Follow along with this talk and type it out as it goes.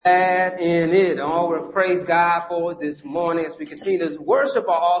glad in it. And all we'll praise God for this morning as we continue to worship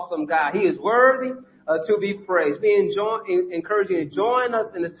our awesome God. He is worthy to be praised. We encourage you to join us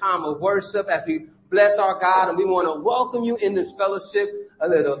in this time of worship as we bless our God. And we want to welcome you in this fellowship, a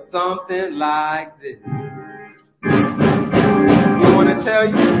little something like this. We want to tell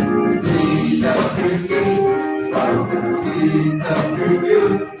you, Jesus is good. Jesus is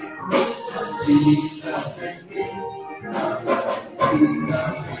good. Jesus is good.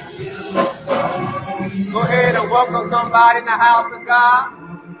 Go ahead and welcome somebody in the house of God.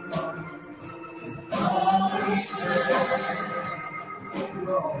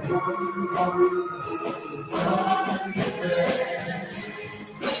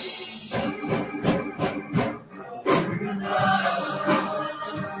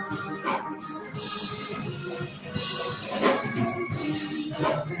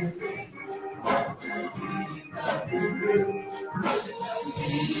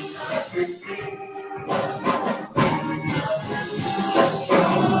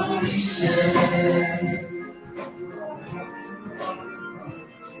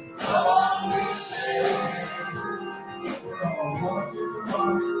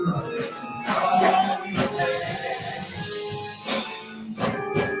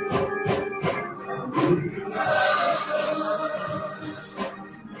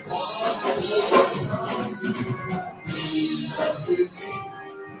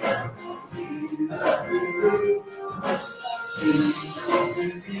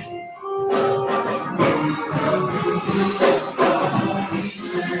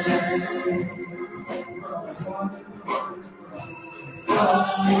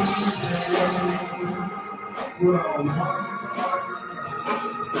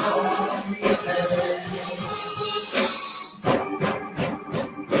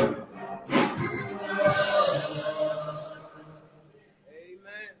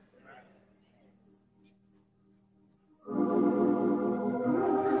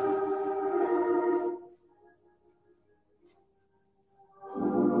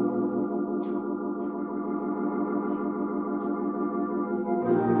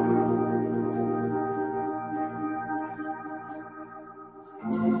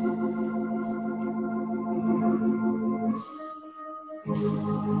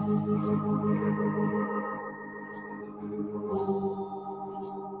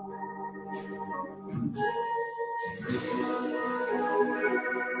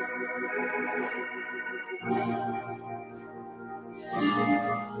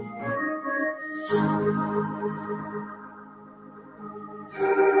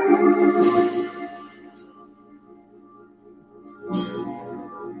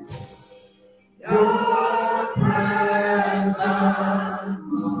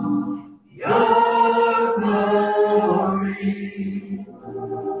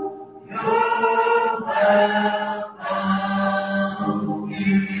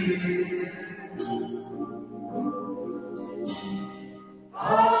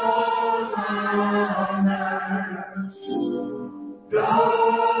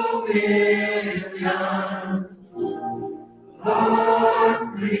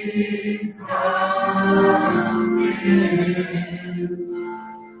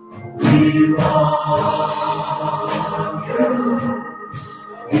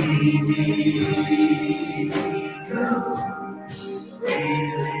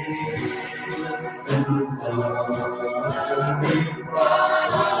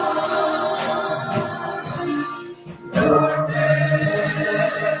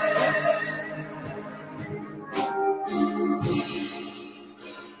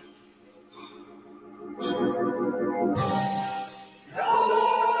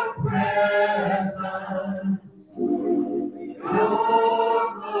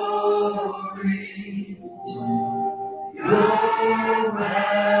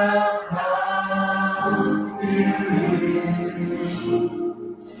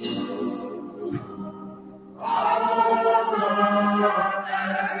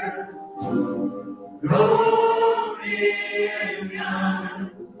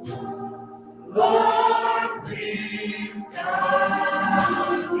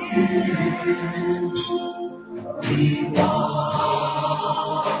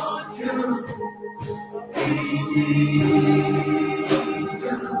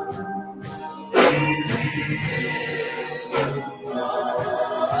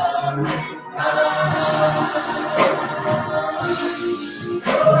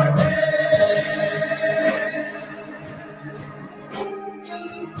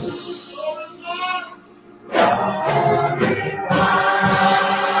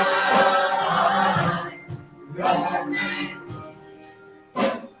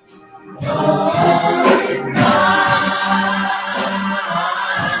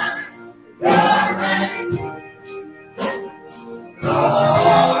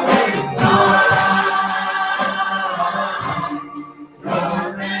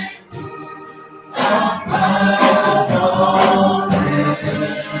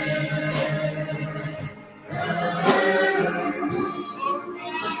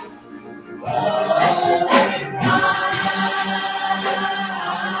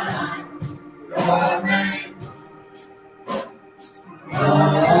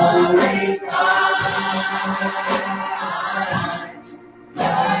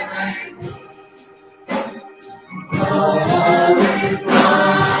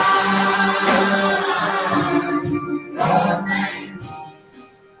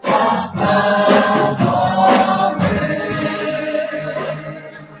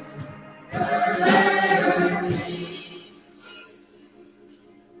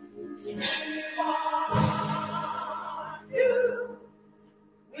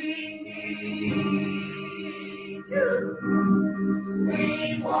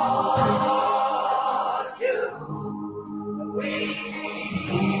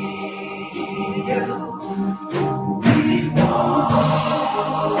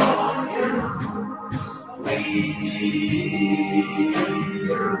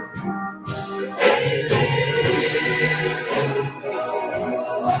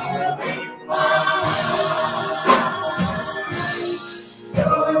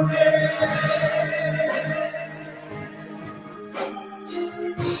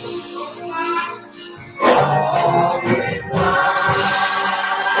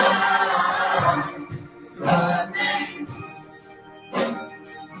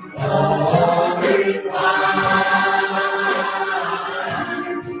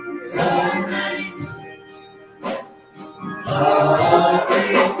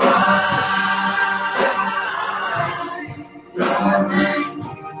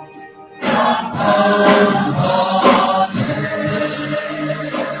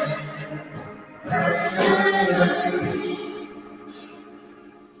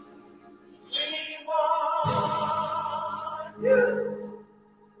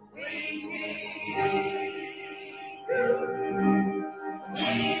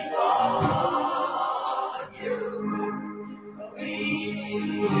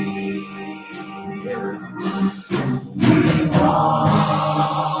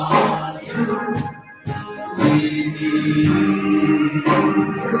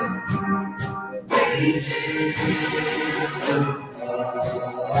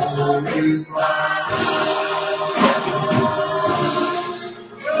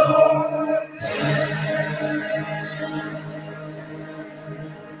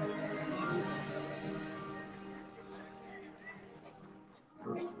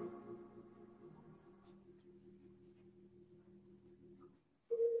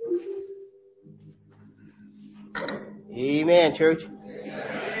 Amen, church.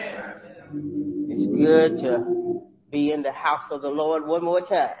 It's good to be in the house of the Lord one more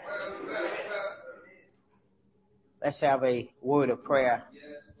time. Let's have a word of prayer.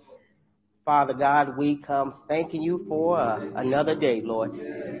 Father God, we come thanking you for another day, Lord.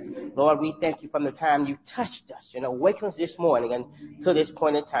 Lord, we thank you from the time you touched us and awakened us this morning and to this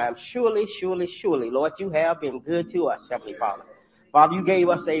point in time. Surely, Lord, you have been good to us, Heavenly Father. Father, you gave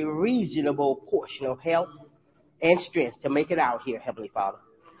us a reasonable portion of health and strength to make it out here, Heavenly Father.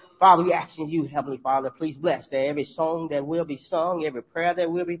 Father, we asking you, Heavenly Father, please bless every song that will be sung, every prayer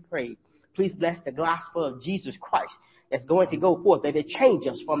that will be prayed. Please bless the gospel of Jesus Christ that's going to go forth, that it change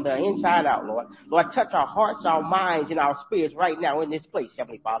us from the inside out, Lord. Lord, touch our hearts, our minds, and our spirits right now in this place,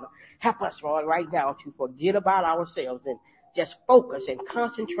 Heavenly Father. Help us, Lord, right now to forget about ourselves and just focus and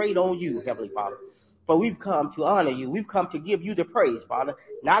concentrate on you, Heavenly Father. For we've come to honor you. We've come to give you the praise, Father,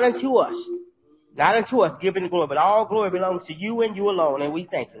 not unto us giving the glory, but all glory belongs to you and you alone, and we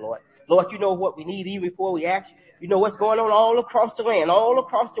thank you, Lord. Lord, you know what we need even before we ask. You know what's going on all across the land, all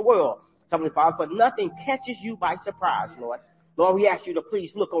across the world, Heavenly Father, but nothing catches you by surprise, Lord. Lord, we ask you to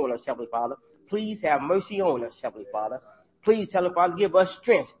please look on us, Heavenly Father. Please have mercy on us, Heavenly Father. Please, Heavenly Father, give us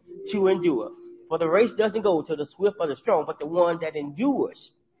strength to endure. For the race doesn't go to the swift or the strong, but the one that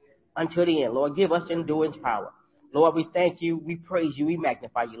endures until the end. Lord, give us endurance power. Lord, we thank you, we praise you, we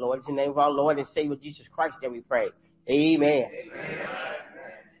magnify you, Lord. It's in the name of our Lord and Savior Jesus Christ that we pray. Amen. Amen.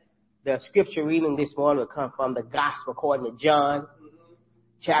 The scripture reading this morning will come from the Gospel according to John,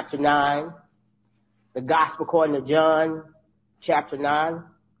 chapter 9. The Gospel according to John, chapter 9.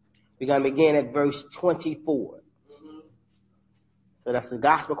 We're going to begin at verse 24. So that's the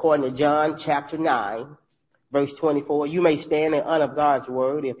Gospel according to John, chapter 9, verse 24. You may stand in honor of God's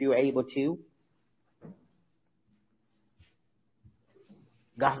word if you're able to.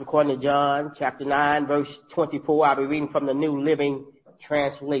 Gospel according to John, chapter 9, verse 24. I'll be reading from the New Living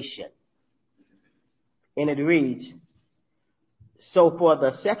Translation. And it reads, So for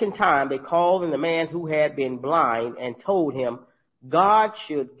the second time they called in the man who had been blind and told him, God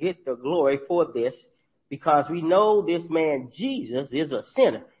should get the glory for this, because we know this man Jesus is a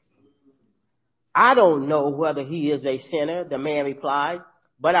sinner. I don't know whether he is a sinner, the man replied,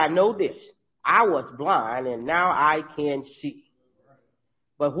 but I know this. I was blind and now I can see.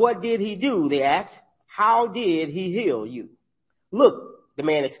 But what did he do? They asked. How did he heal you? Look, the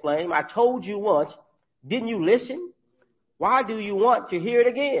man exclaimed, I told you once. Didn't you listen? Why do you want to hear it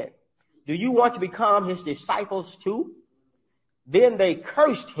again? Do you want to become his disciples too? Then they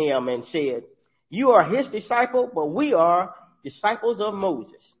cursed him and said, You are his disciple, but we are disciples of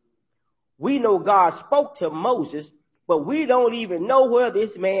Moses. We know God spoke to Moses, but we don't even know where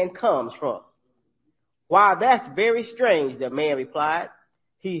this man comes from. Why, that's very strange, the man replied.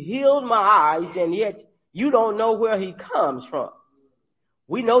 He healed my eyes, and yet you don't know where he comes from.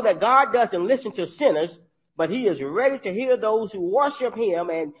 We know that God doesn't listen to sinners, but he is ready to hear those who worship him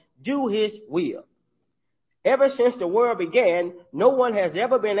and do his will. Ever since the world began, no one has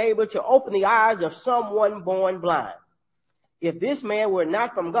ever been able to open the eyes of someone born blind. If this man were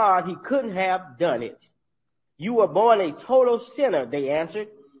not from God, he couldn't have done it. You were born a total sinner, they answered.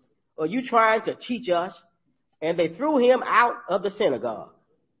 Are you trying to teach us? And they threw him out of the synagogue.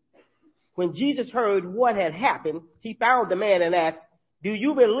 When Jesus heard what had happened, he found the man and asked, do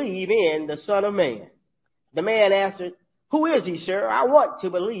you believe in the Son of Man? The man answered, who is he, sir? I want to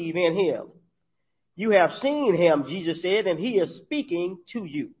believe in him. You have seen him, Jesus said, and he is speaking to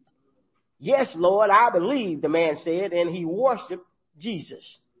you. Yes, Lord, I believe, the man said, and he worshiped Jesus.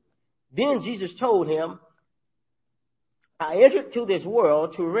 Then Jesus told him, I entered to this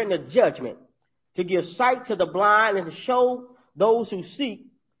world to render judgment, to give sight to the blind and to show those who see,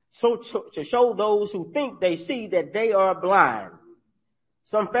 to show those who think they see that they are blind.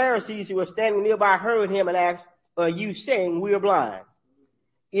 Some Pharisees who were standing nearby heard him and asked, are you saying we are blind?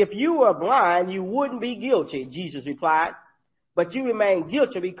 If you were blind, you wouldn't be guilty, Jesus replied, but you remain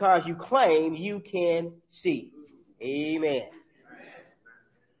guilty because you claim you can see. Amen.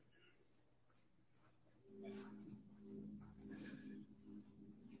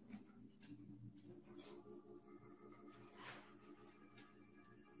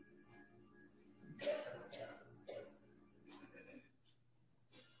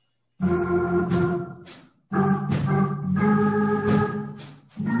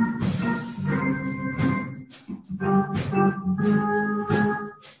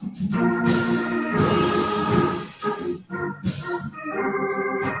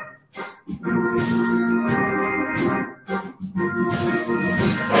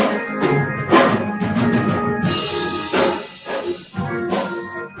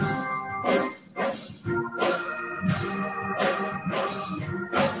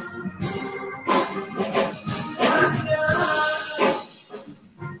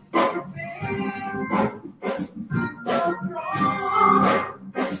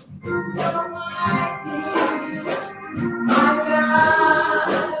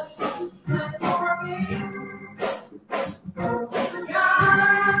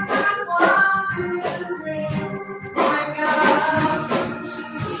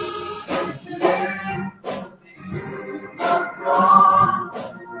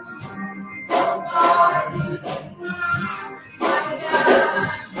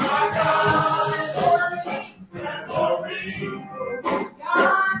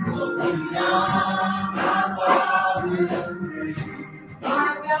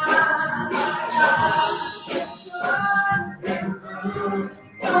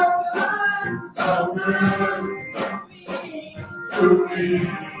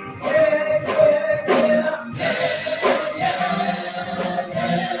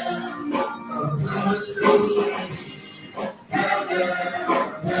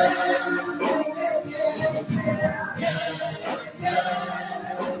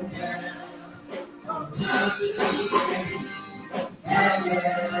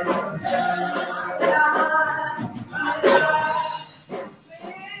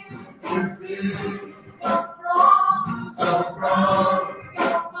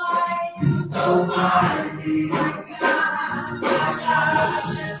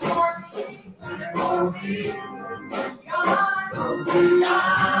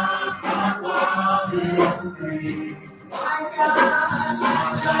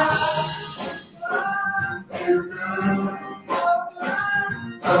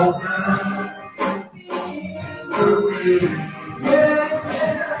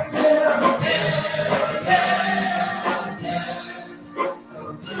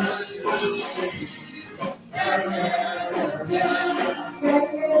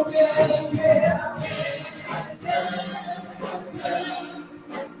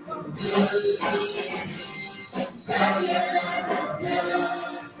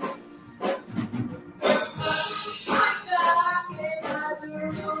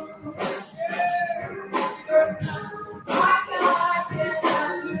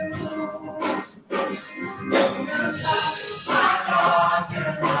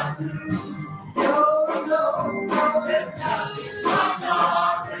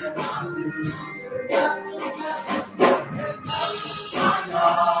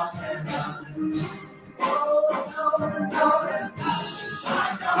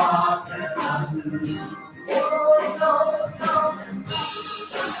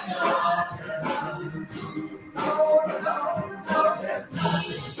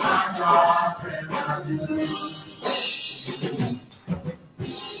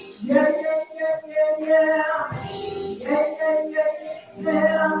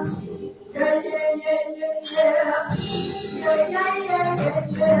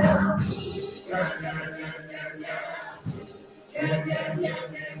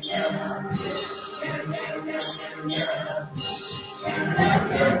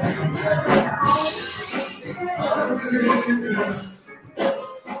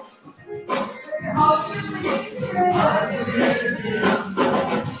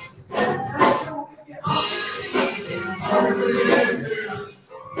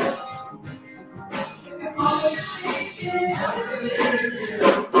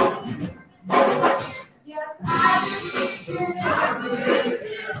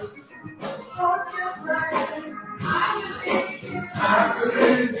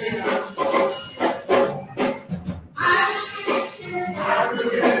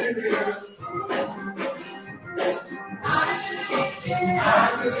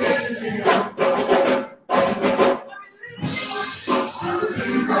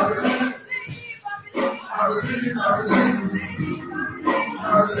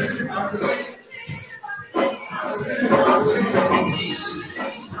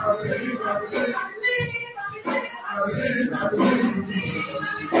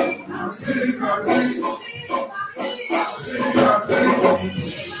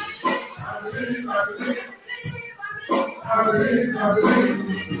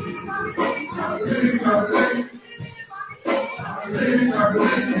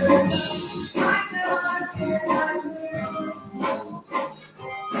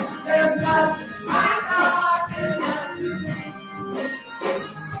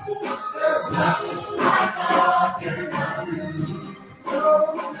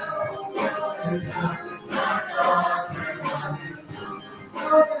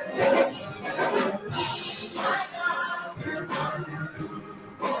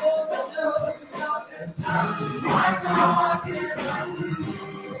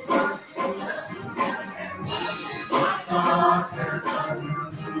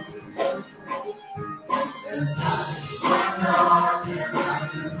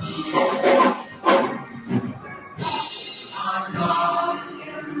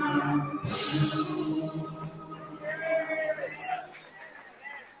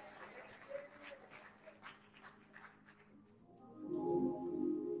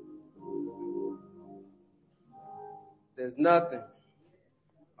 There's nothing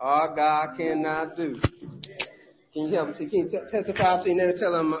our God cannot do. Can you help me? Can you testify to your neighbor?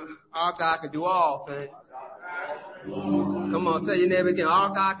 Tell them our God can do all things. Come on, tell your neighbor again.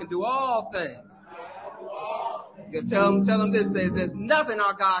 Our God can do all things. You tell them this. Say, there's nothing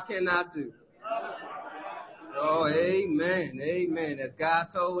our God cannot do. Oh, amen, amen. As God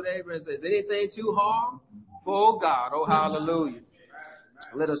told Abraham, says, anything too hard for God? Oh, hallelujah.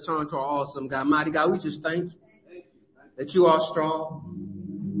 Let us turn to our awesome God. Mighty God, we just thank you that you are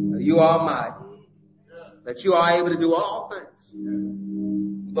strong, that you are mighty, that you are able to do all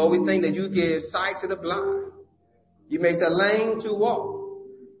things. Lord, we think that you give sight to the blind. You make the lame to walk.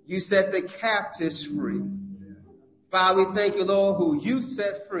 You set the captives free. Father, we thank you, Lord, who you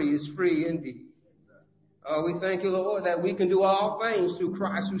set free is free indeed. We thank you, Lord, that we can do all things through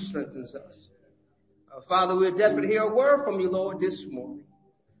Christ who strengthens us. Father, we're desperate to hear a word from you, Lord, this morning.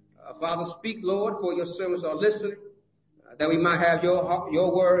 Father, speak, Lord, for your servants are listening, that we might have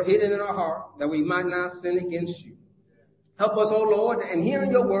your word hidden in our heart, that we might not sin against you. Help us, O Lord, in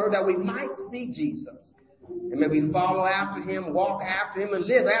hearing your word, that we might see Jesus. And may we follow after him, walk after him, and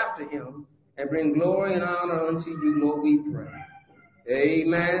live after him, and bring glory and honor unto you, Lord, we pray.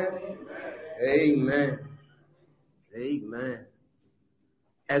 Amen. Amen. Amen.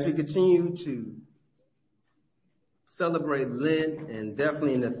 As we continue to celebrate Lent, and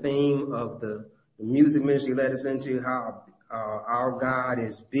definitely in the theme of the music ministry led us into how our God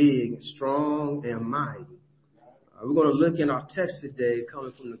is big, strong, and mighty. We're going to look in our text today,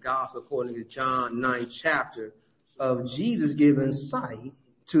 coming from the Gospel according to John 9th chapter, of Jesus giving sight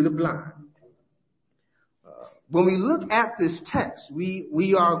to the blind. When we look at this text,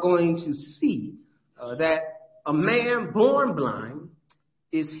 we are going to see that a man born blind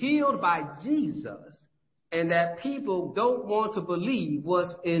is healed by Jesus, and that people don't want to believe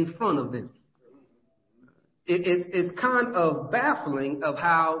what's in front of them. It's kind of baffling of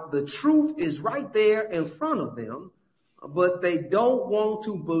how the truth is right there in front of them, but they don't want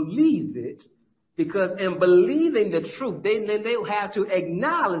to believe it, because in believing the truth, they have to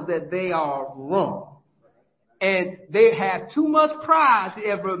acknowledge that they are wrong. And they have too much pride to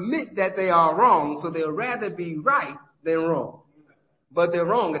ever admit that they are wrong, so they'll rather be right than wrong. But they're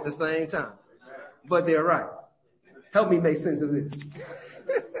wrong at the same time. But they're right. Help me make sense of this.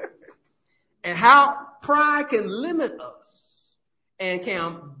 And how pride can limit us and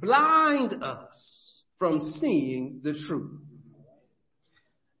can blind us from seeing the truth.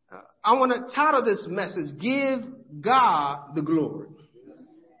 I want to title this message, Give God the Glory.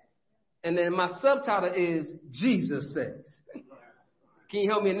 And then my subtitle is, Jesus Says. Can you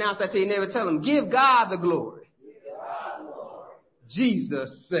help me announce that to your neighbor? Tell them, give God the glory.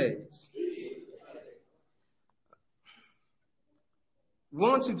 Jesus says.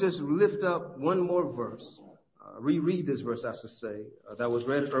 Why don't you just lift up one more verse, reread this verse, I should say, that was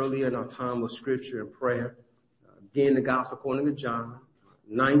read earlier in our time of scripture and prayer. Again, the gospel according to John,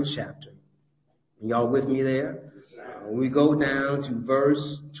 9th chapter. Y'all with me there? We go down to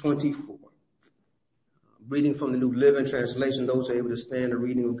verse 24. Reading from the New Living Translation, those who are able to stand the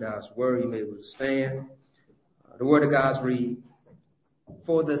reading of God's word, you may be able to stand. The word of God's read,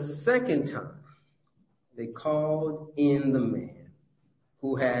 for the second time, they called in the man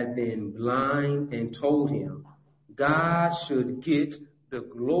who had been blind and told him, God should get the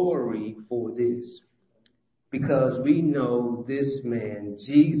glory for this, because we know this man,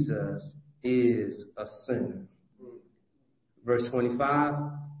 Jesus, is a sinner. Verse 25,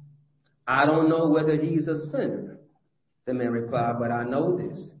 I don't know whether he's a sinner. The man replied, but I know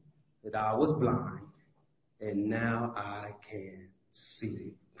this, that I was blind, and now I can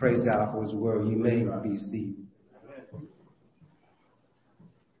see. Praise God for his word. You may be seated.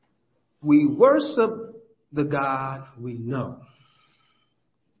 We worship the God we know.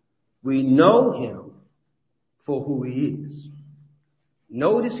 We know him for who he is.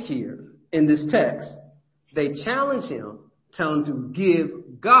 Notice here in this text, they challenge him, tell him to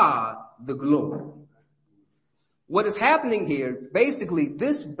give God the glory. What is happening here, basically,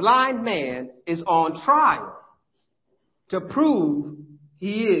 this blind man is on trial to prove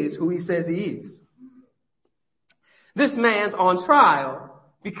he is who he says he is. This man's on trial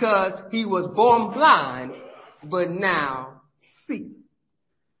because he was born blind, but now see.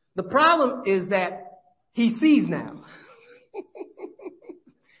 The problem is that he sees now.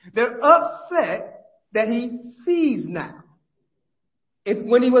 They're upset that he sees now.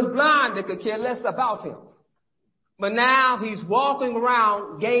 When he was blind, they could care less about him. But now he's walking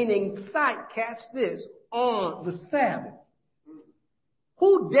around gaining sight, catch this, on the Sabbath.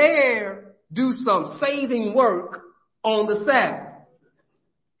 Who dare do some saving work on the Sabbath?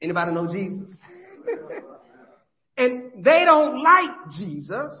 Anybody know Jesus? And they don't like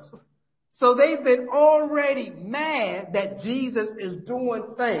Jesus, so they've been already mad that Jesus is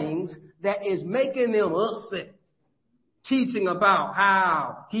doing things that is making them upset. Teaching about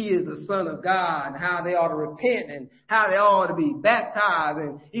how he is the Son of God and how they ought to repent and how they ought to be baptized.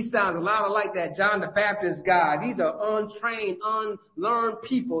 And he sounds a lot like that John the Baptist guy. These are untrained, unlearned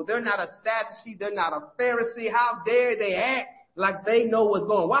people. They're not a Sadducee. They're not a Pharisee. How dare they act like they know what's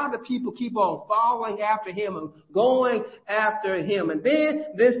going on? Why do people keep on following after him and going after him? And then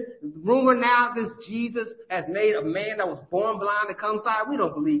this rumor now, this Jesus has made a man that was born blind to come inside. We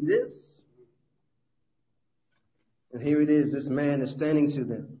don't believe this. And here it is, this man is standing to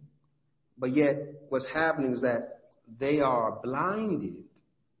them. But yet, what's happening is that they are blinded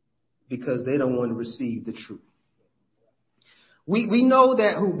because they don't want to receive the truth. We know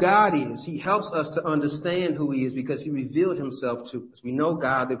that who God is. He helps us to understand who he is because he revealed himself to us. We know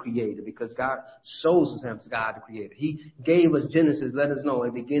God the Creator because God shows us him as God the Creator. He gave us Genesis, let us know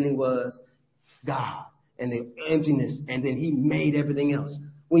in the beginning was God and the emptiness, and then he made everything else.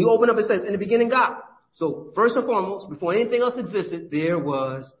 When you open up, it says, in the beginning, God. So first and foremost, before anything else existed, there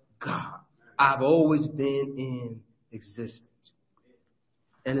was God. I've always been in existence.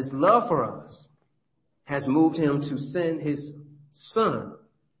 And his love for us has moved him to send his Son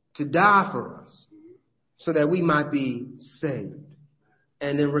to die for us so that we might be saved.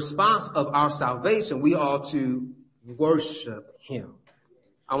 And in response of our salvation, we ought to worship him.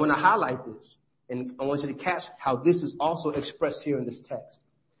 I want to highlight this, and I want you to catch how this is also expressed here in this text.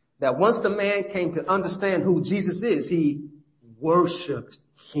 That once the man came to understand who Jesus is, he worshiped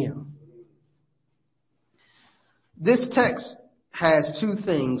him. This text has two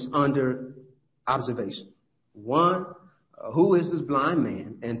things under observation. One, who is this blind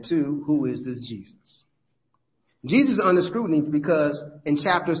man? And two, who is this Jesus? Jesus is under scrutiny because in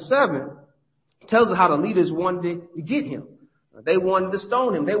chapter 7, it tells us how the leaders wanted to get him. They wanted to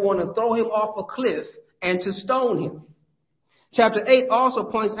stone him. They wanted to throw him off a cliff and to stone him. Chapter 8 also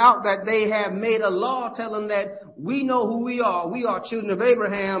points out that they have made a law telling that we know who we are. We are children of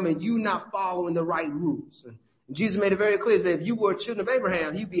Abraham, and you not following the right rules. And Jesus made it very clear that if you were children of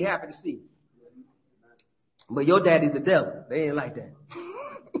Abraham, you'd be happy to see it. But your daddy's the devil. They ain't like that.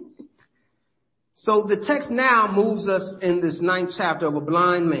 So the text now moves us in this 9th chapter of a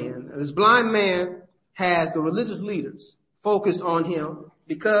blind man. This blind man has the religious leaders focused on him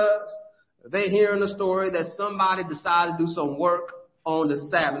because they're hearing a story that somebody decided to do some work on the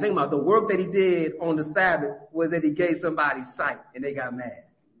Sabbath. Think about it, the work that he did on the Sabbath was that he gave somebody sight and they got mad.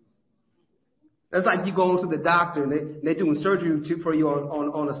 That's like you going to the doctor and they're doing surgery for you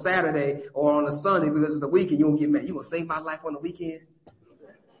on a Saturday or on a Sunday because it's the weekend. You won't get mad. You gonna save my life on the weekend?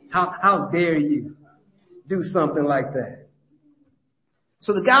 How dare you do something like that?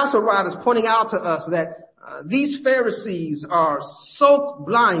 So the gospel writer is pointing out to us that these Pharisees are so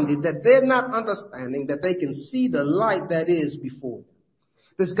blinded that they're not understanding that they can see the light that is before them.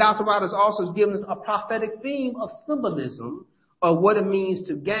 This gospel writer is also giving us a prophetic theme of symbolism of what it means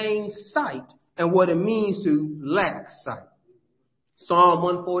to gain sight and what it means to lack sight. Psalm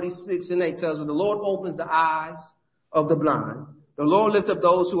 146:8 tells us the Lord opens the eyes of the blind. The Lord lifts up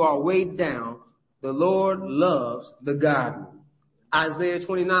those who are weighed down. The Lord loves the godly. Isaiah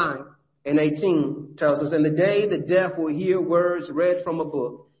 29:18 tells us, in the day the deaf will hear words read from a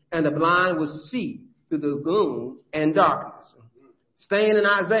book, and the blind will see through the gloom and darkness. Staying in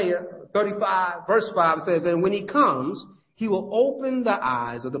Isaiah 35, verse 5 says, and when he comes, he will open the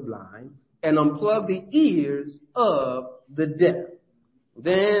eyes of the blind and unplug the ears of the deaf.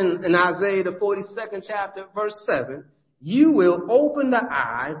 Then in Isaiah the 42nd chapter, verse 7, you will open the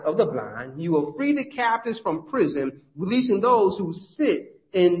eyes of the blind. You will free the captives from prison, releasing those who sit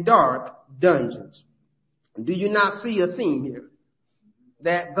in dark dungeons. Do you not see a theme here?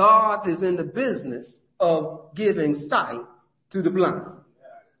 That God is in the business of giving sight to the blind.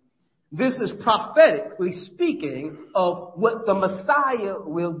 This is prophetically speaking of what the Messiah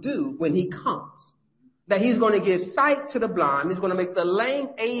will do when he comes. That he's going to give sight to the blind. He's going to make the lame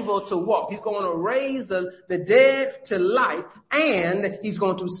able to walk. He's going to raise the dead to life. And he's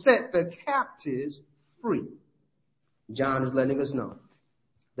going to set the captives free. John is letting us know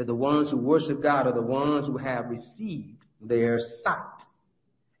that the ones who worship God are the ones who have received their sight.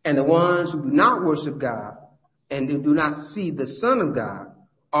 And the ones who do not worship God and who do not see the Son of God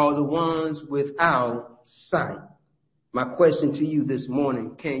are the ones without sight. My question to you this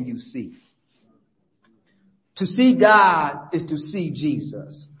morning, can you see? To see God is to see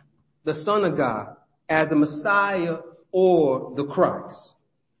Jesus, the Son of God, as the Messiah or the Christ.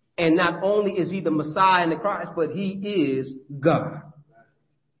 And not only is he the Messiah and the Christ, but he is God.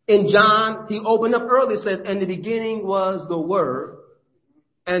 In John, he opened up earlier, says, in the beginning was the Word,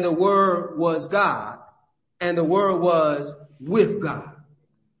 and the Word was God, and the Word was with God.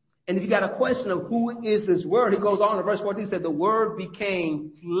 And if you got a question of who is this Word, he goes on in verse 14, he said, the Word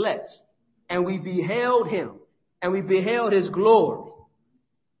became flesh, and we beheld him, and we beheld his glory.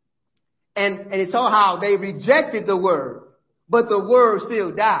 And it's all how they rejected the Word, but the Word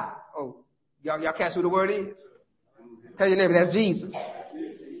still died. Oh, y'all catch who the Word is? Tell your neighbor, that's Jesus.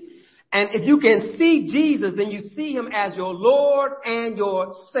 And if you can see Jesus, then you see him as your Lord and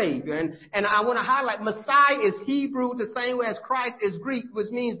your Savior. And I want to highlight, Messiah is Hebrew the same way as Christ is Greek,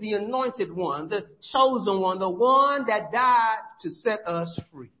 which means the anointed one, the chosen one, the one that died to set us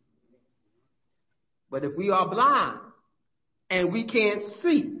free. But if we are blind and we can't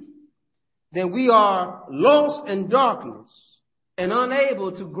see, then we are lost in darkness and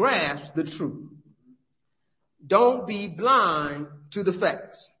unable to grasp the truth. Don't be blind to the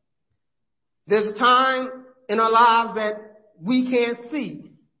facts. There's a time in our lives that we can't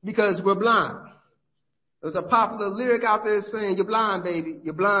see because we're blind. There's a popular lyric out there saying, you're blind, baby.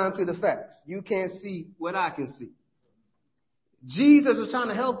 You're blind to the facts. You can't see what I can see. Jesus is trying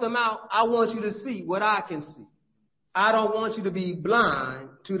to help them out. I want you to see what I can see. I don't want you to be blind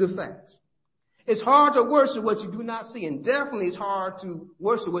to the facts. It's hard to worship what you do not see, and definitely it's hard to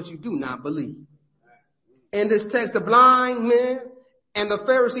worship what you do not believe. In this text, the blind men and the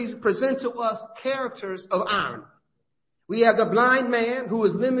Pharisees present to us characters of irony. We have the blind man who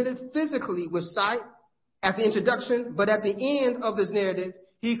is limited physically with sight at the introduction, but at the end of this narrative,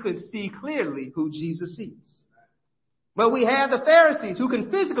 he could see clearly who Jesus is. But we have the Pharisees who can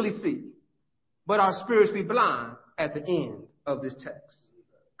physically see, but are spiritually blind at the end of this text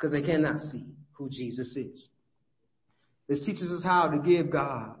because they cannot see who Jesus is. This teaches us how to give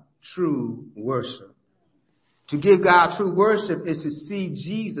God true worship. To give God true worship is to see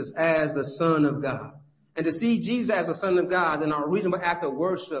Jesus as the Son of God. And to see Jesus as the Son of God, then our reasonable act of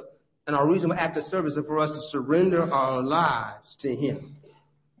worship and our reasonable act of service is for us to surrender our lives to him.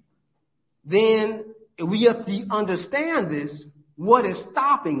 Then we have to understand this, what is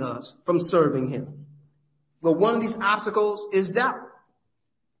stopping us from serving him. Well, one of these obstacles is doubt.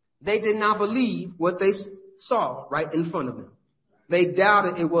 They did not believe what they saw right in front of them. They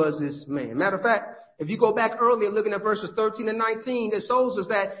doubted it was this man. Matter of fact, if you go back earlier looking at verses 13 and 19, it shows us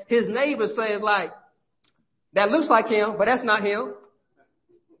that his neighbor says like, that looks like him, but that's not him.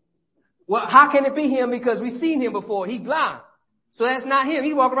 Well, how can it be him? Because we've seen him before. He's blind. So that's not him.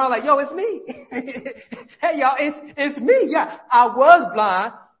 He walking around like, yo, it's me. Hey, y'all, it's me. Yeah, I was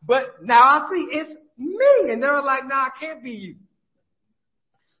blind, but now I see it's me. And they were like, nah, it can't be you.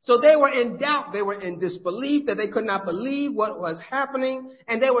 So they were in doubt. They were in disbelief that they could not believe what was happening.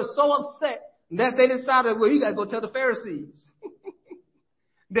 And they were so upset that they decided, well, you got to go tell the Pharisees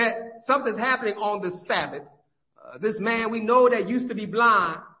that something's happening on the Sabbath. This man we know that used to be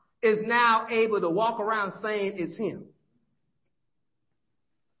blind is now able to walk around saying it's him.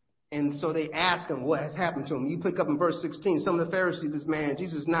 And so they ask him what has happened to him. You pick up in verse 16, some of the Pharisees, this man,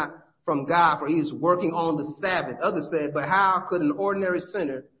 Jesus is not from God, for he is working on the Sabbath. Others said, but how could an ordinary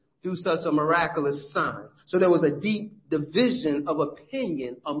sinner do such a miraculous sign? So there was a deep division of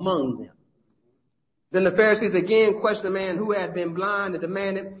opinion among them. Then the Pharisees again questioned the man who had been blind and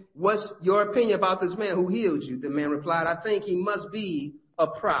demanded, what's your opinion about this man who healed you? The man replied, I think he must be a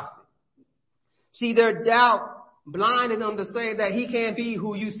prophet. See, their doubt blinded them to say that he can't be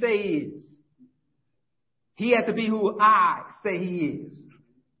who you say he is. He has to be who I say he is.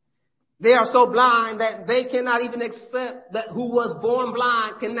 They are so blind that they cannot even accept that who was born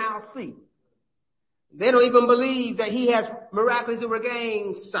blind can now see. They don't even believe that he has miraculously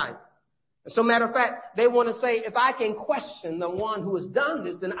regained sight. As a matter of fact, they want to say, if I can question the one who has done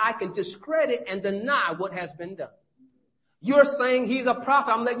this, then I can discredit and deny what has been done. You're saying he's a prophet.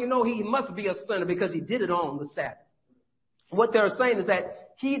 I'm letting you know he must be a sinner because he did it on the Sabbath. What they're saying is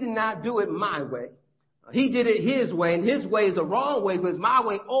that he did not do it my way. He did it his way, and his way is the wrong way because my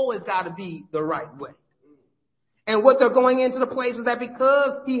way always got to be the right way. And what they're going into the place is that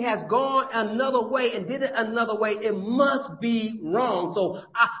because he has gone another way and did it another way, it must be wrong. So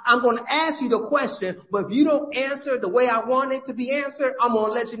I'm going to ask you the question, but if you don't answer the way I want it to be answered, I'm going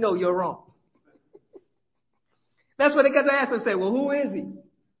to let you know you're wrong. That's what they kept asking and say, well, who is he?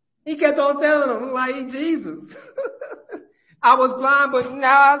 He kept on telling them, like, he's Jesus. I was blind, but now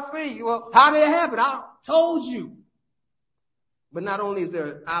I see. Well, how did it happen? I told you. But not only is there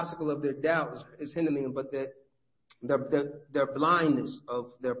an obstacle of their doubt is hindering them, but that their blindness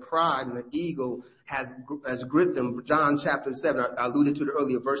of their pride and their ego has gripped them. John chapter 7, I alluded to it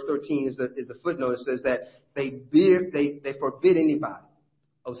earlier, verse 13 is the footnote. It says that they forbid anybody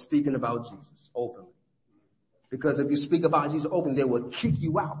of speaking about Jesus openly. Because if you speak about Jesus openly, they will kick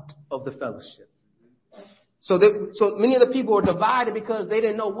you out of the fellowship. So many of the people are divided because they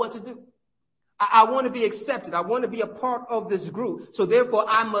didn't know what to do. I want to be accepted. I want to be a part of this group. So therefore,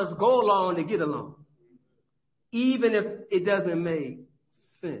 I must go along to get along, even if it doesn't make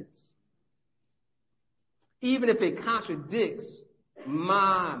sense. Even if it contradicts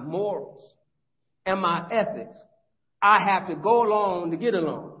my morals and my ethics, I have to go along to get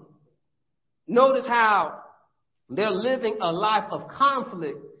along. Notice how they're living a life of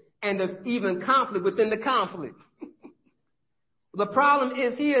conflict, and there's even conflict within the conflict. The problem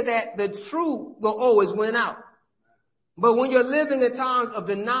is here that the truth will always win out. But when you're living in times of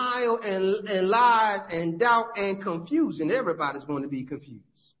denial and lies and doubt and confusion, everybody's going to be confused.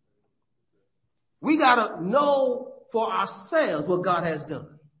 We got to know for ourselves what God has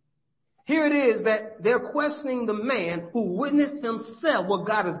done. Here it is that they're questioning the man who witnessed himself what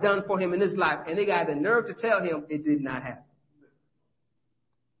God has done for him in his life, and they got the nerve to tell him it did not happen.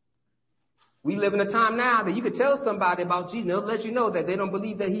 We live in a time now that you could tell somebody about Jesus, and they'll let you know that they don't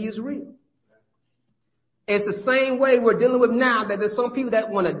believe that he is real. It's the same way we're dealing with now, that there's some people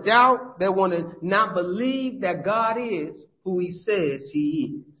that want to doubt, that want to not believe that God is who he says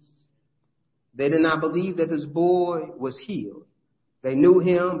he is. They did not believe that this boy was healed. They knew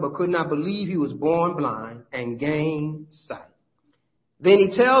him, but could not believe he was born blind and gained sight. Then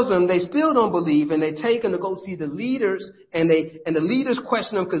he tells them they still don't believe, and they take him to go see the leaders, and the leaders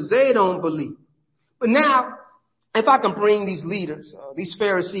question them because they don't believe. But now, if I can bring these leaders, these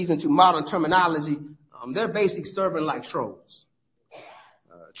Pharisees, into modern terminology, they're basically serving like trolls.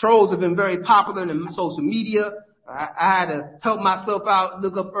 Trolls have been very popular in social media. I had to help myself out,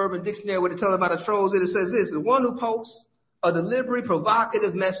 look up Urban Dictionary where they tell about a troll. It says this: the one who posts a deliberate,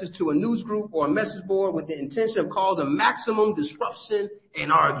 provocative message to a news group or a message board with the intention of causing maximum disruption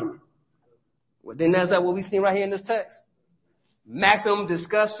and argument. Well, then that's what we see right here in this text. Maximum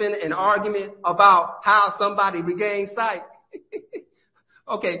discussion and argument about how somebody regained sight.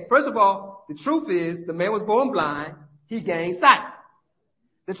 Okay, first of all, the truth is the man was born blind. He gained sight.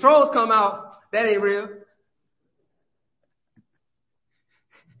 The trolls come out, that ain't real.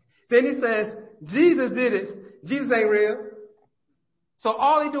 Then he says, Jesus did it. Jesus ain't real. So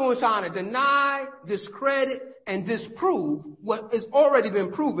all he's doing is trying to deny, discredit, and disprove what has already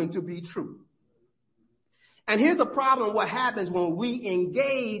been proven to be true. And here's the problem: what happens when we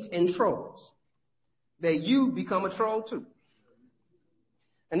engage in trolls? That you become a troll too.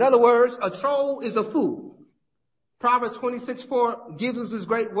 In other words, a troll is a fool. Proverbs 26:4 gives us this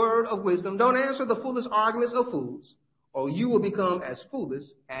great word of wisdom. Don't answer the foolish arguments of fools, or you will become as foolish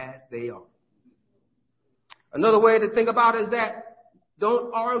as they are. Another way to think about it is that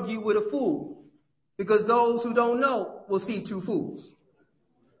don't argue with a fool, because those who don't know will see two fools.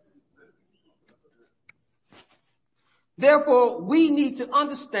 Therefore, we need to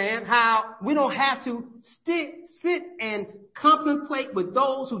understand how we don't have to sit and contemplate with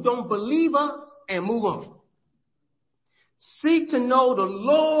those who don't believe us and move on. Seek to know the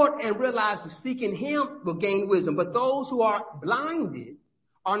Lord and realize that seeking Him will gain wisdom. But those who are blinded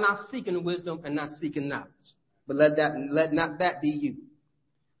are not seeking wisdom and not seeking knowledge. But let not that be you.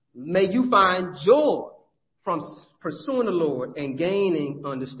 May you find joy from pursuing the Lord and gaining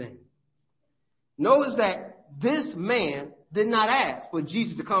understanding. Notice that this man did not ask for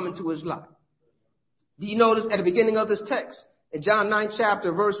Jesus to come into his life. Do you notice at the beginning of this text, in John 9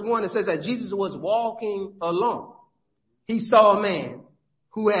 chapter verse 1, it says that Jesus was walking alone. He saw a man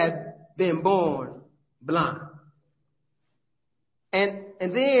who had been born blind. And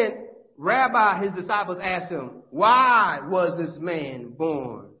then Rabbi, his disciples asked him, why was this man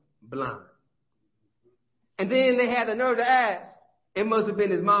born blind? And then they had the nerve to ask, it must have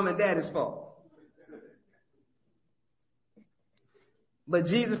been his mom and daddy's fault. But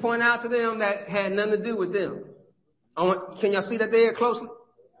Jesus pointed out to them that had nothing to do with them. Can y'all see that there closely?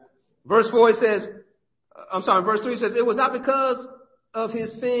 Verse 3 says, it was not because of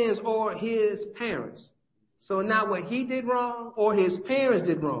his sins or his parents. So not what he did wrong or his parents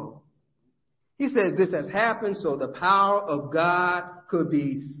did wrong. He said this has happened so the power of God could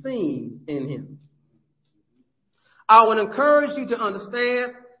be seen in him. I would encourage you to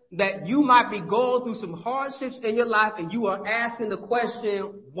understand that you might be going through some hardships in your life and you are asking the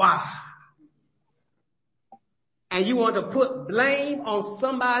question, why? And you want to put blame on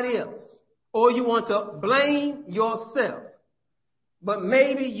somebody else, or you want to blame yourself. But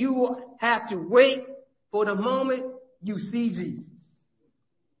maybe you have to wait for the moment you see Jesus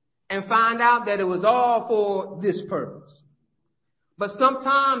and find out that it was all for this purpose. But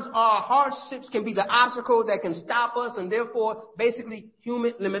sometimes our hardships can be the obstacle that can stop us, and therefore, basically,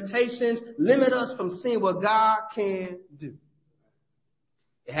 human limitations limit us from seeing what God can do.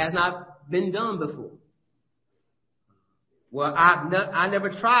 It has not been done before. Well, I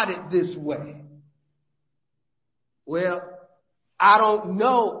never tried it this way. Well, I don't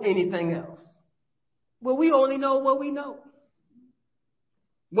know anything else. Well, we only know what we know.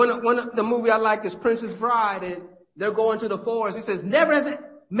 One of the movie I like is Princess Bride, and they're going to the forest. He says, never has it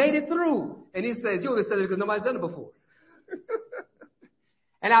made it through. And he says, you only said it because nobody's done it before.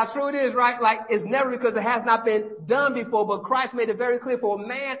 And how true it is, right? Like, it's never because it has not been done before, but Christ made it very clear for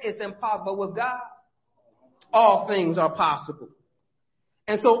man it's impossible. With God, all things are possible.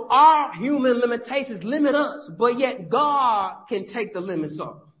 And so our human limitations limit us, but yet God can take the limits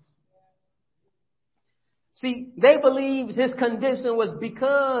off. See, they believed his condition was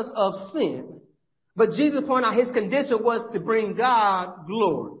because of sin. But Jesus pointed out his condition was to bring God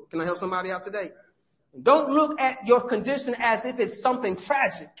glory. Can I help somebody out today? Don't look at your condition as if it's something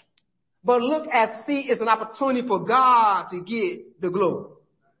tragic, but see it's an opportunity for God to get the glory.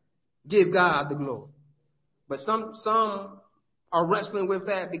 Give God the glory. But some are wrestling with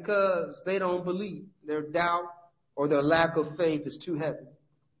that because they don't believe. Their doubt or their lack of faith is too heavy.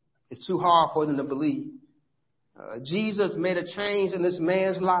 It's too hard for them to believe. Jesus made a change in this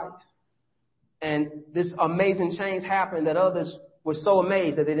man's life. And this amazing change happened that others were so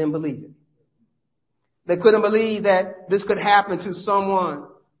amazed that they didn't believe it. They couldn't believe that this could happen to someone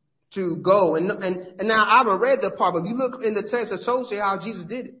to go. And now I haven't read that part, but if you look in the text, it shows you how Jesus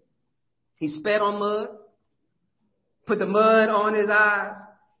did it. He spat on mud, put the mud on his eyes,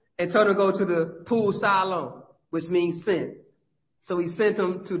 and told him to go to the pool Siloam, which means sin. So he sent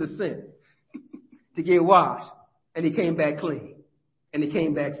him to the sin to get washed, and he came back clean, and he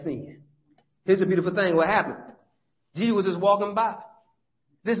came back seeing. Here's the beautiful thing. What happened? Jesus was just walking by.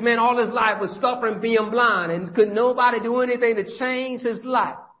 This man all his life was suffering being blind, and could nobody do anything to change his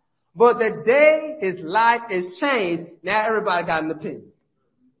life. But the day his life is changed, now everybody got an opinion.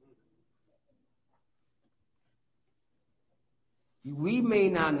 We may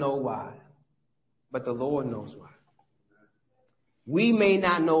not know why, but the Lord knows why. We may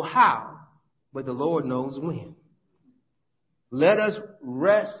not know how, but the Lord knows when. Let us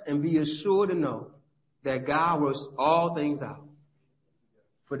rest and be assured to know that God works all things out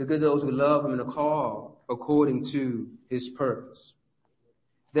for the good of those who love him and are called according to his purpose.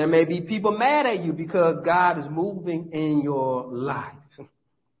 There may be people mad at you because God is moving in your life.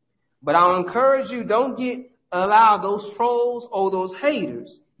 But I'll encourage you, don't get allow those trolls or those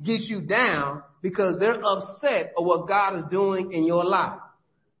haters get you down because they're upset at what God is doing in your life.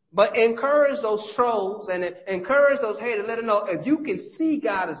 But encourage those trolls and encourage those haters. Let them know if you can see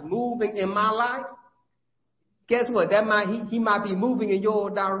God is moving in my life, guess what? He might be moving in your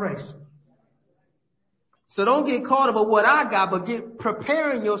direction. So don't get caught up with what I got, but get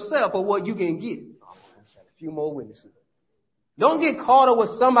preparing yourself for what you can get. A few more witnesses. Don't get caught up with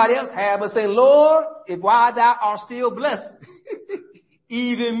somebody else have, but say, Lord, if while thou art still blessed,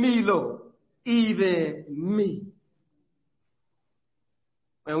 even me, Lord, even me.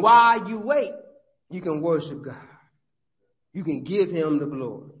 And while you wait, you can worship God. You can give him the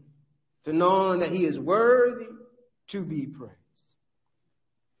glory, to knowing that he is worthy to be praised.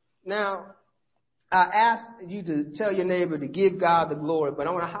 Now, I asked you to tell your neighbor to give God the glory, but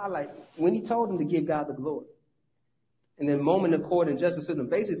I want to highlight when he told him to give God the glory. And then moment of court and justice system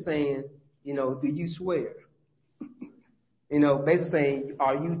basically saying, do you swear? Basically saying,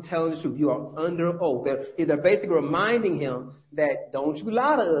 are you telling the truth? You are under oath. They're basically reminding him that don't you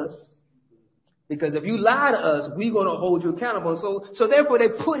lie to us. Because if you lie to us, we're going to hold you accountable. So therefore they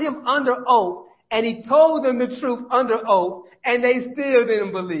put him under oath, and he told them the truth under oath, and they still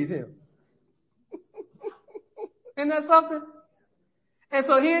didn't believe him. Isn't that something? And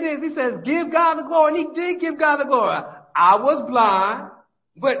so here it is. He says, give God the glory. And he did give God the glory. I was blind,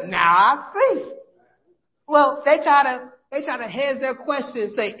 but now I see. Well, they try to hedge their question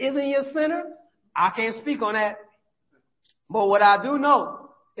and say, isn't he a sinner? I can't speak on that. But what I do know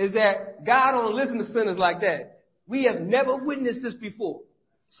is that God don't listen to sinners like that. We have never witnessed this before.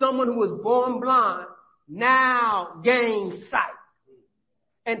 Someone who was born blind now gains sight.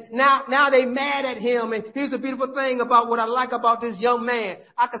 And now they mad at him. And here's a beautiful thing about what I like about this young man.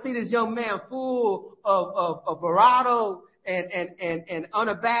 I can see this young man full of bravado and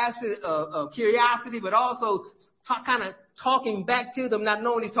unabashed curiosity, but also kind of talking back to them, not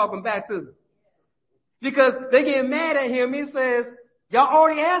knowing he's talking back to them. Because they get mad at him. He says, y'all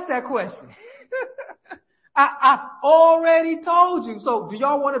already asked that question. I've already told you. So do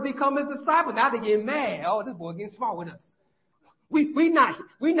y'all want to become his disciple? Now they get mad. Oh, this boy getting smart with us. We not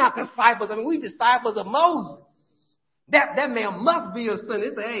disciples. I mean, we disciples of Moses. That man must be a sinner.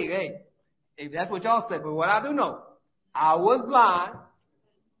 They say, hey, that's what y'all said. But what I do know, I was blind,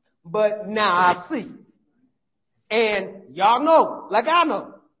 but now I see. And y'all know, like I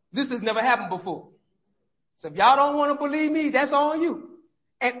know, this has never happened before. So if y'all don't want to believe me, that's on you.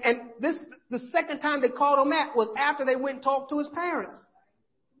 And the second time they called him out was after they went and talked to his parents.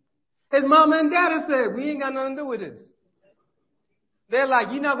 His mama and daddy said, we ain't got nothing to do with this. They're like,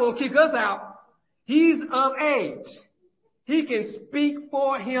 you're not going to kick us out. He's of age. He can speak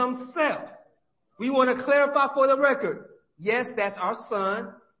for himself. We want to clarify for the record. Yes, that's our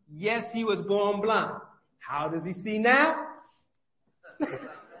son. Yes, he was born blind. How does he see now?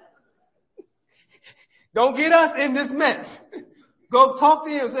 Don't get us in this mess. Go talk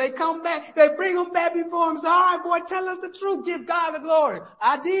to him. Say, come back. They bring him back before him. Say, all right, boy, tell us the truth. Give God the glory.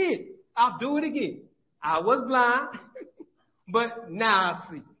 I did. I'll do it again. I was blind, but now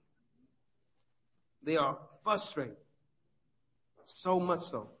I see. They are frustrated. So much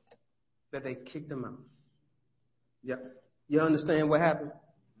so that they kicked him out. Yeah. You understand what happened?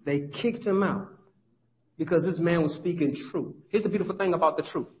 They kicked him out because this man was speaking truth. Here's the beautiful thing about the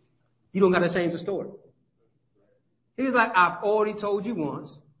truth. You don't got to change the story. He's like, I've already told you once.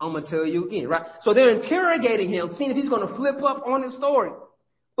 I'm going to tell you again, right? So they're interrogating him, seeing if he's going to flip up on his story.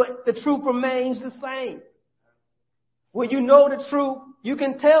 But the truth remains the same. When you know the truth, you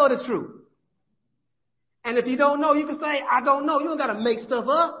can tell the truth. And if you don't know, you can say, I don't know. You don't got to make stuff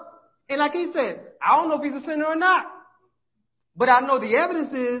up. And like he said, I don't know if he's a sinner or not. But I know the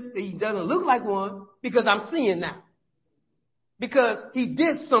evidence is that he doesn't look like one because I'm seeing now. Because he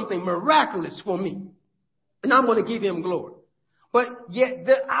did something miraculous for me. And I'm going to give him glory. But yet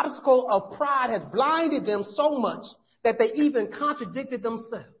the obstacle of pride has blinded them so much that they even contradicted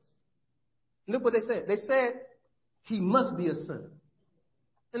themselves. Look what they said. They said, he must be a sinner.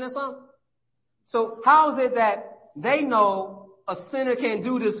 Isn't that something? So how is it that they know a sinner can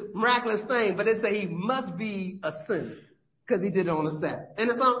do this miraculous thing, but they say he must be a sinner because he did it on the Sabbath? Isn't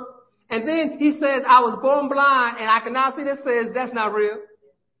that something? And then he says, I was born blind and I can now see that says that's not real.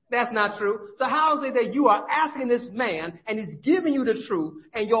 That's not true. So how is it that you are asking this man and he's giving you the truth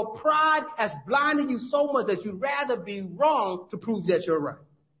and your pride has blinded you so much that you'd rather be wrong to prove that you're right?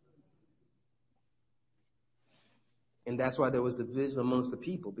 And that's why there was division amongst the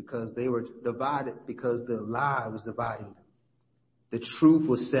people, because they were divided, because the lie was dividing them. The truth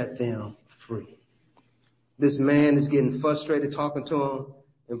will set them free. This man is getting frustrated talking to him.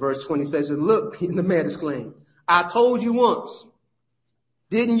 In verse 20 says, look, the man exclaimed, I told you once.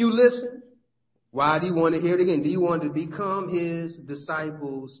 Didn't you listen? Why do you want to hear it again? Do you want to become his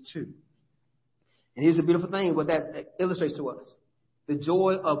disciples too? And here's a beautiful thing, what that illustrates to us. The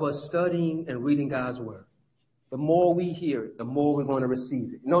joy of us studying and reading God's word. The more we hear it, the more we're going to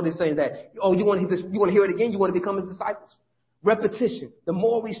receive it. You know, they're saying that, oh, you want to hear this, you want to hear it again, you want to become his disciples. Repetition. The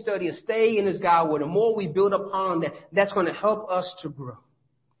more we study and stay in his God word, the more we build upon that, that's going to help us to grow.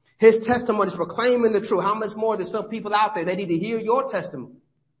 His testimony is proclaiming the truth. How much more there's some people out there that need to hear your testimony.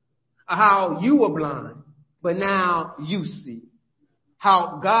 How you were blind, but now you see.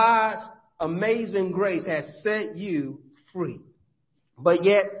 How God's amazing grace has set you free. But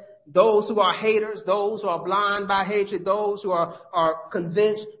yet, those who are haters, those who are blind by hatred, those who are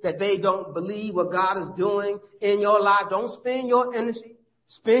convinced that they don't believe what God is doing in your life, don't spend your energy,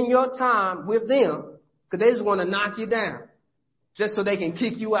 spend your time with them, because they just want to knock you down, just so they can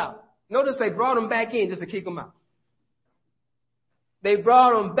kick you out. Notice they brought them back in just to kick them out. They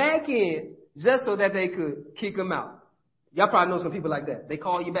brought them back in just so that they could kick them out. Y'all probably know some people like that. They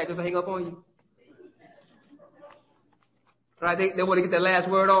call you back just to hang up on you. Right? They want to get that last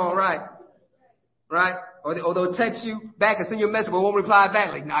word on, right? Right? Or they'll text you back and send you a message, but won't reply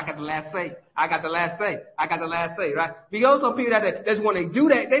back. Like, no, I got the last say. I got the last say. I got the last say, right? Because some people that just want to do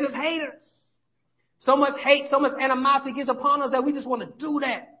that, they just haters. So much hate, so much animosity gets upon us that we just want to do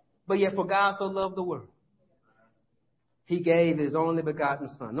that. But yet, for God so loved the world, he gave his only begotten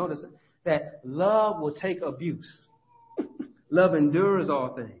son. Notice that love will take abuse. Love endures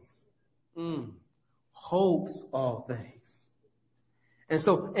all things. Hopes all things. And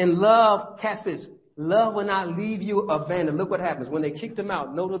so, in love, catch this. Love will not leave you abandoned. Look what happens. When they kicked him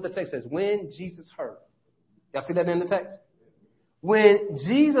out, notice what the text says. When Jesus heard. Y'all see that in the text? When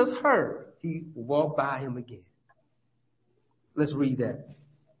Jesus heard, he walked by him again. Let's read that.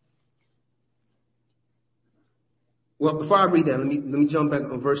 Well, before I read that, let me jump back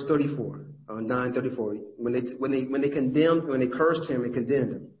on verse 34, 9:34. When they cursed him and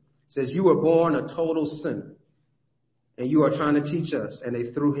condemned him, it says, "You were born a total sinner, and you are trying to teach us," and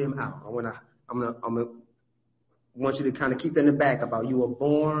they threw him out. I want you to kind of keep that in the back about you were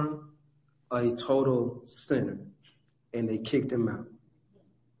born a total sinner, and they kicked him out.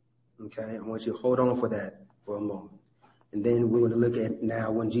 Okay, I want you to hold on for that for a moment, and then we're going to look at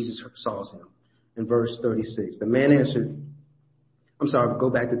now when Jesus saw him. In verse 36, the man answered, go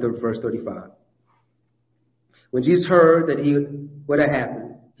back to verse 35. When Jesus heard what had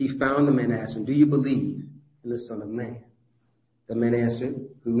happened, he found the man and asked him, "Do you believe in the Son of Man?" The man answered,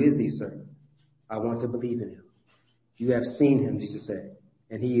 "Who is he, sir? I want to believe in him." "You have seen him," Jesus said,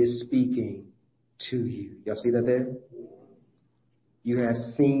 "and he is speaking to you." Y'all see that there? You have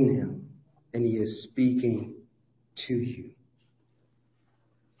seen him, and he is speaking to you.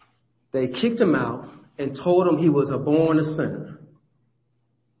 They kicked him out and told him he was born a sinner.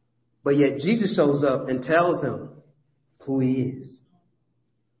 But yet Jesus shows up and tells him who he is.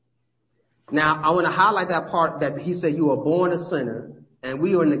 Now, I want to highlight that part that he said you were born a sinner, and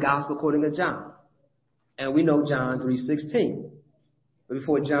we are in the gospel according to John. And we know John 3:16. But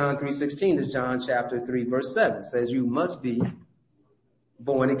before John 3:16 is John chapter 3, verse 7. It says you must be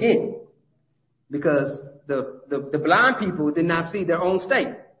born again. Because the blind people did not see their own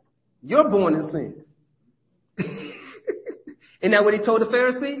state. You're born in sin. Isn't that what he told the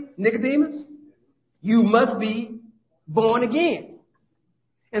Pharisee, Nicodemus? You must be born again.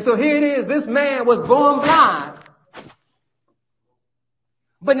 And so here it is. This man was born blind.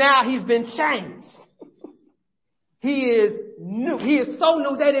 But now he's been changed. He is new. He is so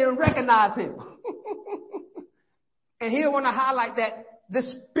new they didn't recognize him. And here I want to highlight that the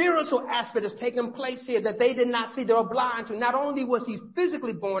spiritual aspect is taking place here that they did not see. They were blind to. Not only was he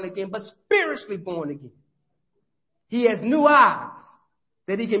physically born again, but spiritually born again. He has new eyes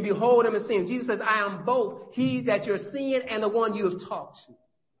that he can behold him and see him. Jesus says, "I am both he that you're seeing and the one you have talked to."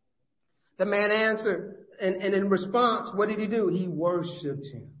 The man answered, and in response, what did he do? He worshiped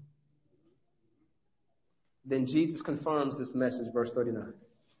him. Then Jesus confirms this message, verse 39.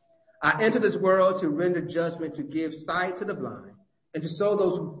 "I entered this world to render judgment, to give sight to the blind, and to show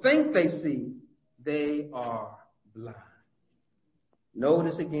those who think they see, they are blind."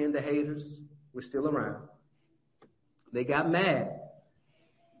 Notice again, the haters were still around. They got mad.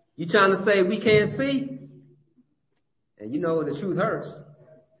 You trying to say we can't see? And you know the truth hurts.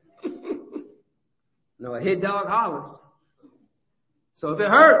 No, a hit dog hollers. So if it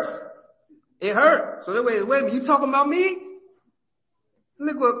hurts, it hurts. So wait a minute, you talking about me?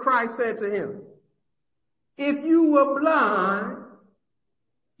 Look what Christ said to him. If you were blind,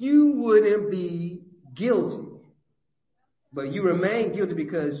 you wouldn't be guilty. But you remain guilty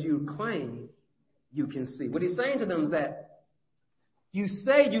because you claim you can see. What he's saying to them is that you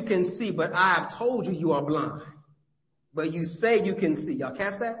say you can see, but I have told you you are blind. But you say you can see. Y'all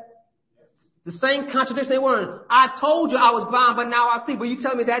catch that? The same contradiction they were in. I told you I was blind, but now I see. But you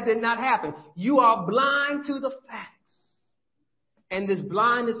tell me that did not happen. You are blind to the facts. And this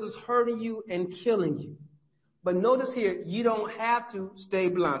blindness is hurting you and killing you. But notice here, you don't have to stay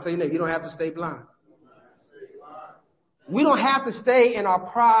blind. Tell your neighbor, you don't have to stay blind. We don't have to stay in our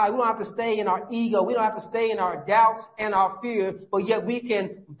pride. We don't have to stay in our ego. We don't have to stay in our doubts and our fear. But yet we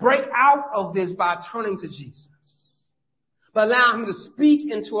can break out of this by turning to Jesus. But allow him to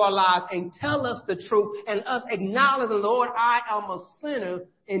speak into our lives and tell us the truth and us acknowledging, Lord, I am a sinner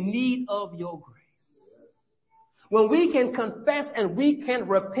in need of your grace. When we can confess and we can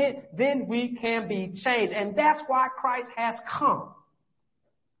repent, then we can be changed. And that's why Christ has come.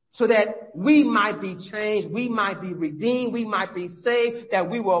 So that we might be changed, we might be redeemed, we might be saved, that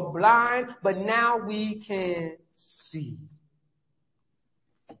we were blind, but now we can see.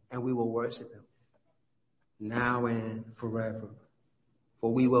 And we will worship him now and forever.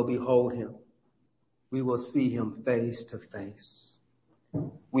 For we will behold him. We will see him face to face.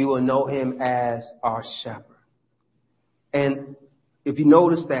 We will know him as our shepherd. And if you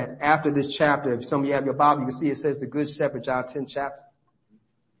notice that after this chapter, if some of you have your Bible, you can see it says the Good Shepherd, John 10 chapter.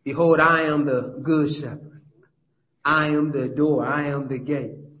 Behold, I am the good shepherd. I am the door. I am the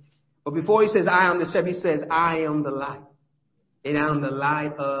gate. But before he says, I am the shepherd, he says, I am the light. And I am the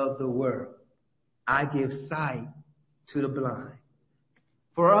light of the world. I give sight to the blind.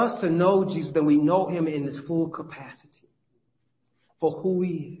 For us to know Jesus, then we know him in his full capacity. For who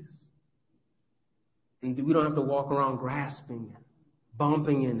he is. And we don't have to walk around grasping,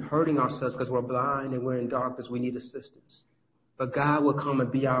 bumping, and hurting ourselves because we're blind and we're in darkness. We need assistance. But God will come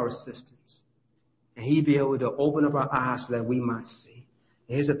and be our assistance. And he'll be able to open up our eyes so that we might see.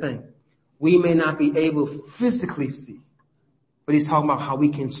 And here's the thing. We may not be able to physically see, but he's talking about how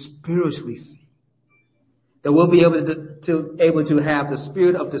we can spiritually see. That we'll be able to have the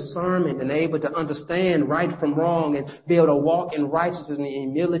spirit of discernment and able to understand right from wrong and be able to walk in righteousness and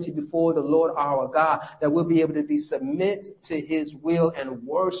humility before the Lord our God. That we'll be able to be submit to his will and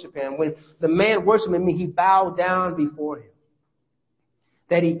worship him. When the man worshiped him, he bowed down before him.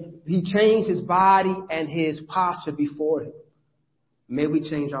 That he changed his body and his posture before him. May we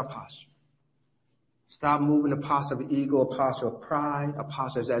change our posture. Stop moving the posture of ego, a posture of pride, a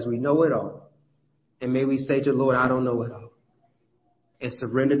posture as we know it all. And may we say to the Lord, I don't know it all. And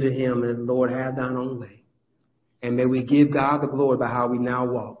surrender to him and Lord, have thine own way. And may we give God the glory by how we now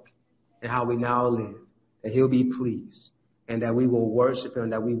walk and how we now live. That he'll be pleased and that we will worship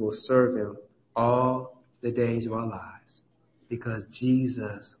him, that we will serve him all the days of our lives. Because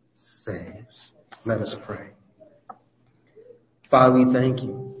Jesus saves. Let us pray. Father, we thank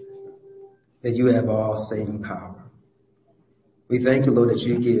you that you have all saving power. We thank you, Lord, that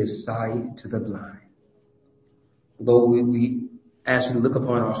you give sight to the blind. Lord, we ask you to look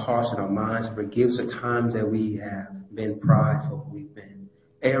upon our hearts and our minds and forgive us the times that we have been prideful, we've been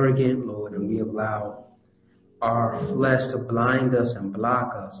arrogant, Lord, and we allow our flesh to blind us and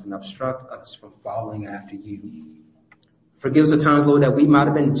block us and obstruct us from following after you. Forgive us the times, Lord, that we might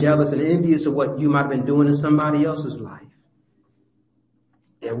have been jealous and envious of what you might have been doing in somebody else's life.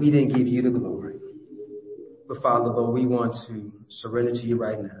 And we didn't give you the glory. But Father, Lord, we want to surrender to you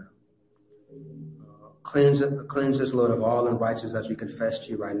right now. Cleanse us, Lord, of all unrighteousness as we confess to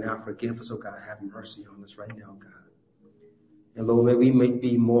you right now. Forgive us, oh God. Have mercy on us right now, God. And Lord, may we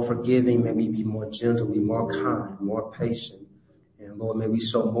be more forgiving. May we be more gentle, be more kind, more patient. And Lord, may we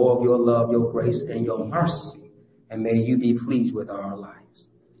show more of your love, your grace, and your mercy. And may you be pleased with our lives.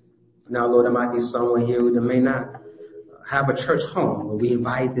 Now, Lord, there might be someone here who may not have a church home, but we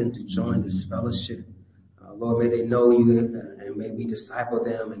invite them to join this fellowship. Lord, may they know you and may we disciple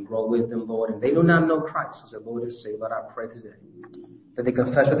them and grow with them, Lord. And they do not know Christ as their Lord and Savior. Lord, I pray today that they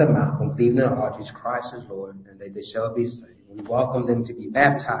confess with their mouth and believe in their heart Jesus Christ is Lord, and that they shall be saved. We welcome them to be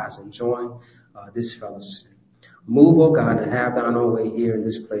baptized and join this fellowship. Move, oh God, and have thine own way here in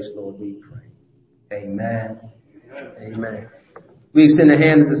this place, Lord, we pray. Amen. Amen. We extend a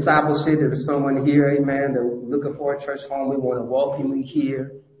hand of discipleship. If there's someone here, amen, that we're looking for a church home, we want to welcome you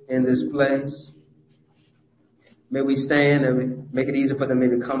here in this place. May we stand and make it easier for them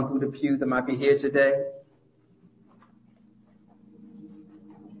maybe come through the pew that might be here today.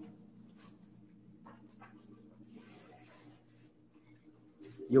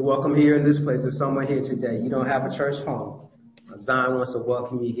 You're welcome here in this place. There's someone here today. You don't have a church home. Zion wants to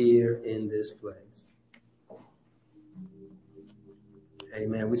welcome you here in this place.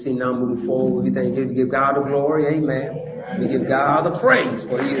 Amen. We see now moving forward. We thank you. Give God the glory. Amen. We give God all the praise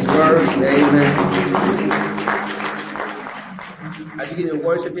for His word. Amen. As you get to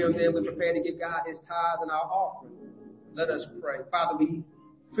worship Him, then we prepare to give God His tithes and our offering. Let us pray. Father, we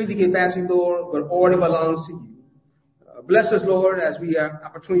freely give back to you, Lord, but all it belongs to you. Bless us, Lord, as we have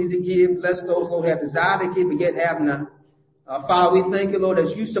opportunity to give. Bless those, Lord, who have desire to give, but yet have none. Father, we thank you, Lord,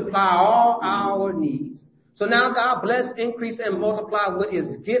 as you supply all our needs. So now, God, bless, increase, and multiply what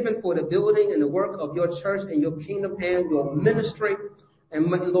is given for the building and the work of your church and your kingdom and your ministry.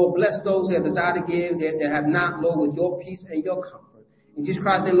 And, Lord, bless those who have desire to give that have not, Lord, with your peace and your comfort. In Jesus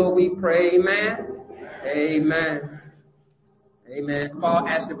Christ's name, Lord, we pray. Amen. Amen. Amen. Paul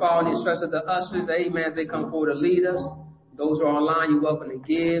asked to follow the instructions of the ushers. Amen. As they come forward to lead us. Those who are online, you're welcome to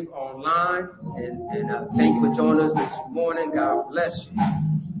give online. And thank you for joining us this morning. God bless you.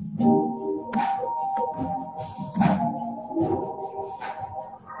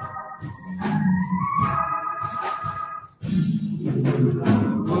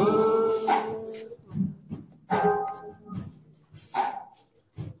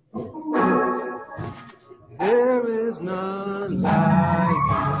 There is none like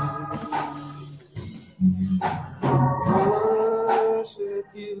you. Worship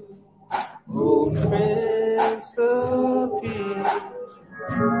you, O Prince of Peace.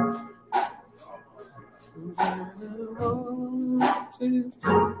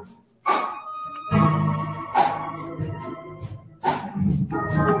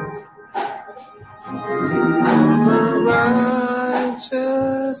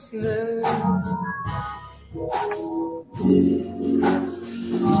 Righteousness.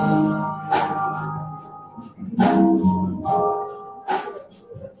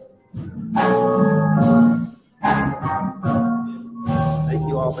 Thank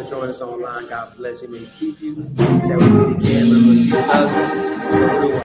you all for joining us online. God bless you and keep you. Until we meet again.